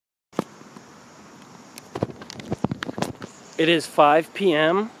It is 5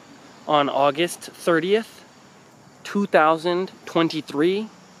 p.m. on August 30th, 2023.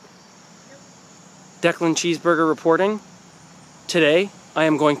 Declan Cheeseburger reporting. Today, I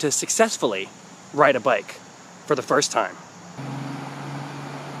am going to successfully ride a bike for the first time.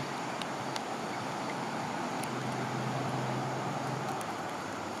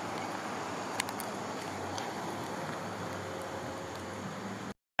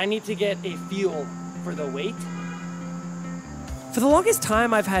 I need to get a feel for the weight. For the longest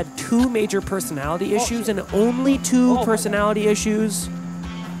time, I've had two major personality issues, and only two personality issues.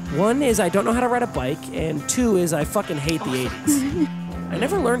 One is I don't know how to ride a bike, and two is I fucking hate the 80s. I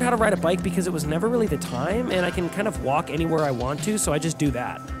never learned how to ride a bike because it was never really the time, and I can kind of walk anywhere I want to, so I just do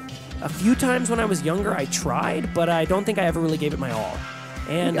that. A few times when I was younger, I tried, but I don't think I ever really gave it my all.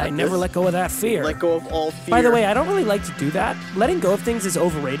 And I never let go of that fear. Let go of all fear. By the way, I don't really like to do that. Letting go of things is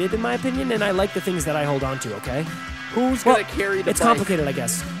overrated in my opinion, and I like the things that I hold on to, okay? Who's gonna carry the bike? It's complicated, I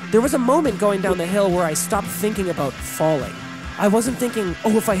guess. There was a moment going down the hill where I stopped thinking about falling. I wasn't thinking,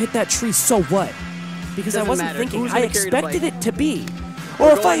 oh, if I hit that tree, so what? Because I wasn't thinking. I expected it to be.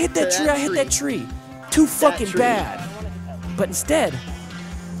 Or if I hit that tree, I hit that tree. Too fucking bad. But instead,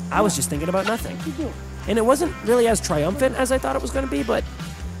 I was just thinking about nothing. And it wasn't really as triumphant as I thought it was going to be, but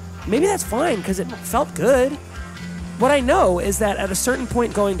maybe that's fine because it felt good. What I know is that at a certain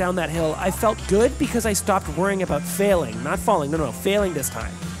point going down that hill, I felt good because I stopped worrying about failing. Not falling, no, failing this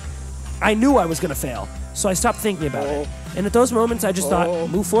time. I knew I was going to fail, so I stopped thinking about it. And at those moments, I just thought,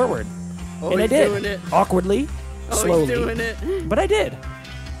 move forward. And I did. Awkwardly, slowly, but I did.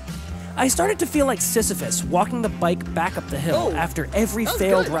 I started to feel like Sisyphus walking the bike back up the hill after every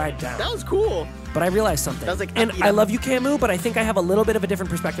failed ride down. That was cool. But I realized something. And I love you, Camus, but I think I have a little bit of a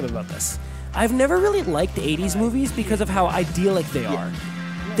different perspective about this. I've never really liked 80s movies because of how idyllic they are.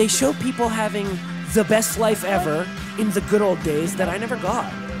 They show people having the best life ever in the good old days that I never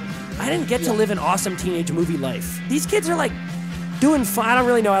got. I didn't get to live an awesome teenage movie life. These kids are like doing fun. I don't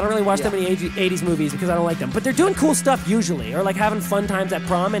really know. I don't really watch that many 80s movies because I don't like them. But they're doing cool stuff usually, or like having fun times at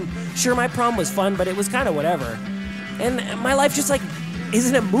prom. And sure, my prom was fun, but it was kind of whatever. And my life just like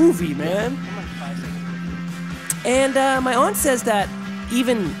isn't a movie, man. And my aunt says that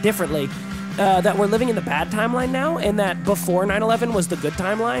even differently, that we're living in the bad timeline now, and that before 9/11 was the good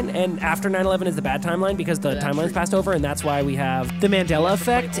timeline, and after 9/11 is the bad timeline because the timeline's passed over, and that's why we have the Mandela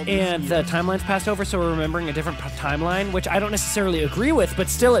effect, and the timeline's passed over, so we're remembering a different timeline, which I don't necessarily agree with, but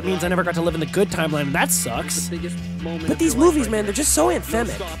still it means I never got to live in the good timeline, and that sucks. But these movies, man, they're just so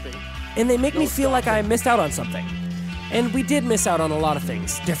anthemic, and they make me feel like I missed out on something. And we did miss out on a lot of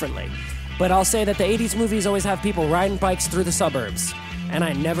things differently. But I'll say that the 80s movies always have people riding bikes through the suburbs. And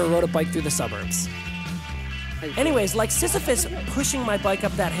I never rode a bike through the suburbs. Anyways, like Sisyphus pushing my bike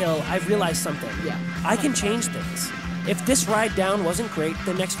up that hill, I've realized something. I can change things. If this ride down wasn't great,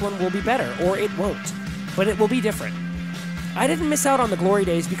 the next one will be better, or it won't. But it will be different. I didn't miss out on the glory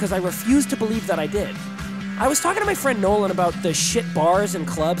days because I refused to believe that I did. I was talking to my friend Nolan about the shit bars and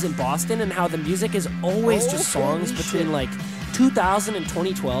clubs in Boston and how the music is always just songs between like 2000 and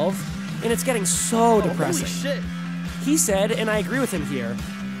 2012, and it's getting so depressing. He said, and I agree with him here,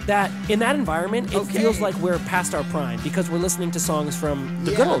 that in that environment, it feels like we're past our prime because we're listening to songs from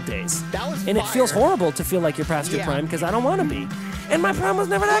the good old days. And it feels horrible to feel like you're past your prime because I don't want to be. And my prime was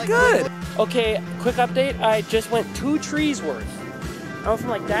never that good. Okay, quick update. I just went 2 trees worth. I went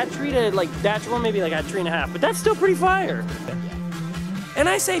from like that tree to like that one, maybe like a tree and a half, but that's still pretty fire. And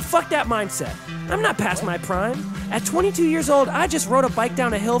I say, fuck that mindset. I'm not past my prime. At 22 years old, I just rode a bike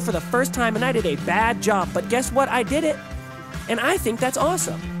down a hill for the first time and I did a bad job, but guess what? I did it. And I think that's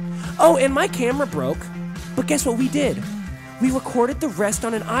awesome. Oh, and my camera broke, but guess what we did? We recorded the rest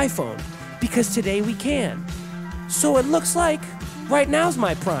on an iPhone because today we can. So it looks like right now's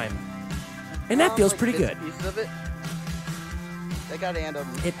my prime. And that feels pretty good.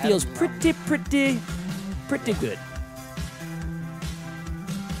 It feels pretty good.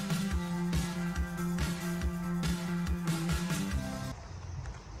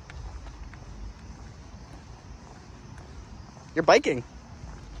 You're biking.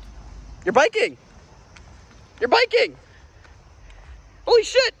 You're biking. You're biking. Holy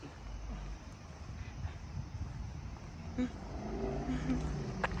shit.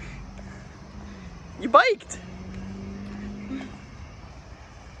 You biked.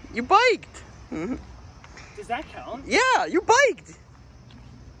 You biked. Does that count? Yeah, you biked.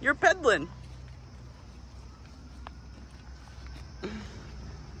 You're pedaling.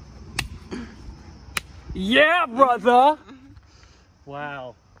 Yeah, brother.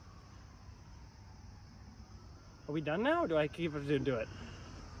 Wow. Are we done now, or do I keep it to do it?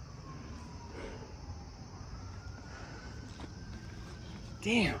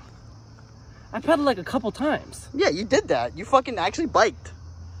 Damn. I pedaled like a couple times. Yeah, you did that. You fucking actually biked.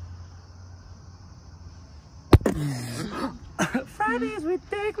 Fridays with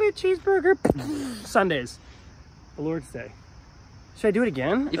Daily Cheeseburger. Sundays. The Lord's Day. Should I do it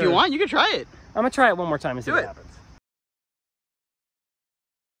again? If you want, you can try it. I'm gonna try it one more time and see Do what it. happens.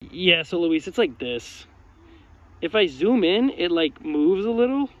 Yeah, so Luis, it's like this. If I zoom in, it like moves a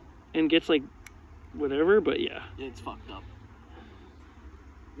little and gets like whatever, but yeah. It's fucked up.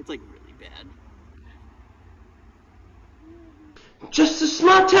 It's like really bad. Just a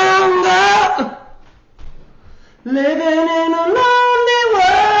small town girl living in a lonely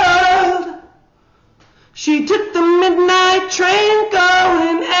world. She took the midnight train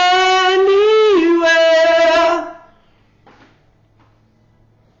going anywhere.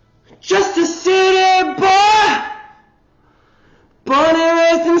 Just a city boy, born and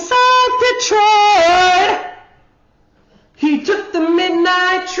raised inside Detroit. He took the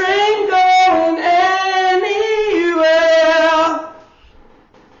midnight train going anywhere.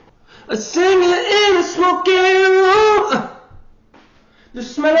 A singer in a smoky room, the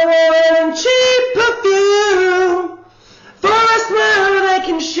smell of oil and cheap perfume. For a smile they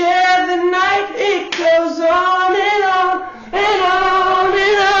can share the night. It goes on and on and on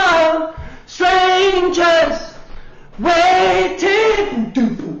and on. Strangers waiting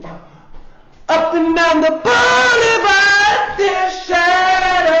up and down the boulevard. Their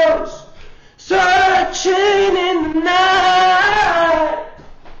shadows searching in the night.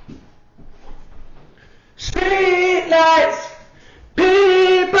 Street lights,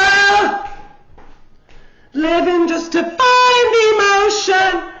 people living just to find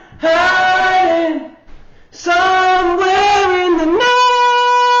emotion, hiding somewhere in the night.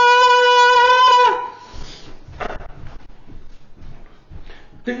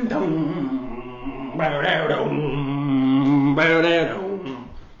 Ding dong, bow-dow-dum, bow-dow-dum.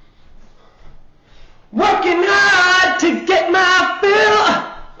 Working hard to get my fill.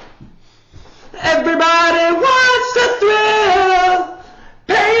 Everybody wants a thrill,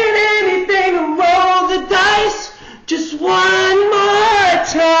 paying anything to roll the dice just one more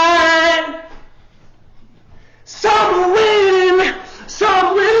time. Some win,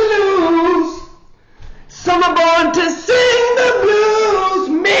 some will lose. Some are born to sing the blues.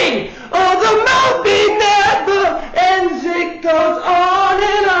 Me, oh, the movie never ends. It goes on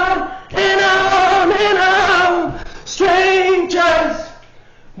and on and on and on. Strangers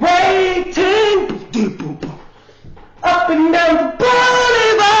waiting up and down the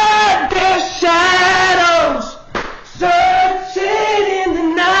boulevard. Their shadows searching in the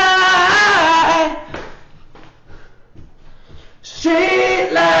night.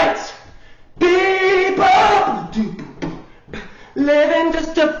 Street lights, people living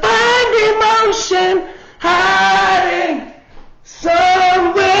just to find emotion, hiding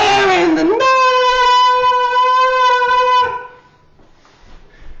somewhere in the night.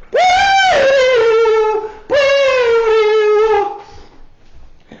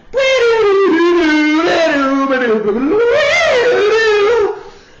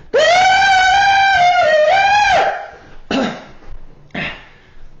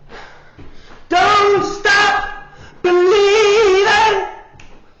 Don't stop believing.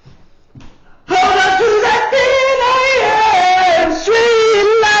 Hold on to that feeling. Street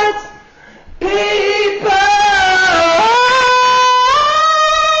lights, people.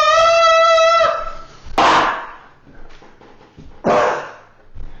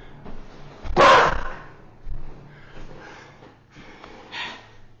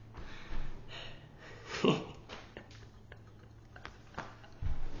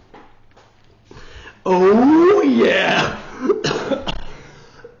 Oh yeah.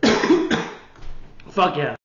 Fuck yeah.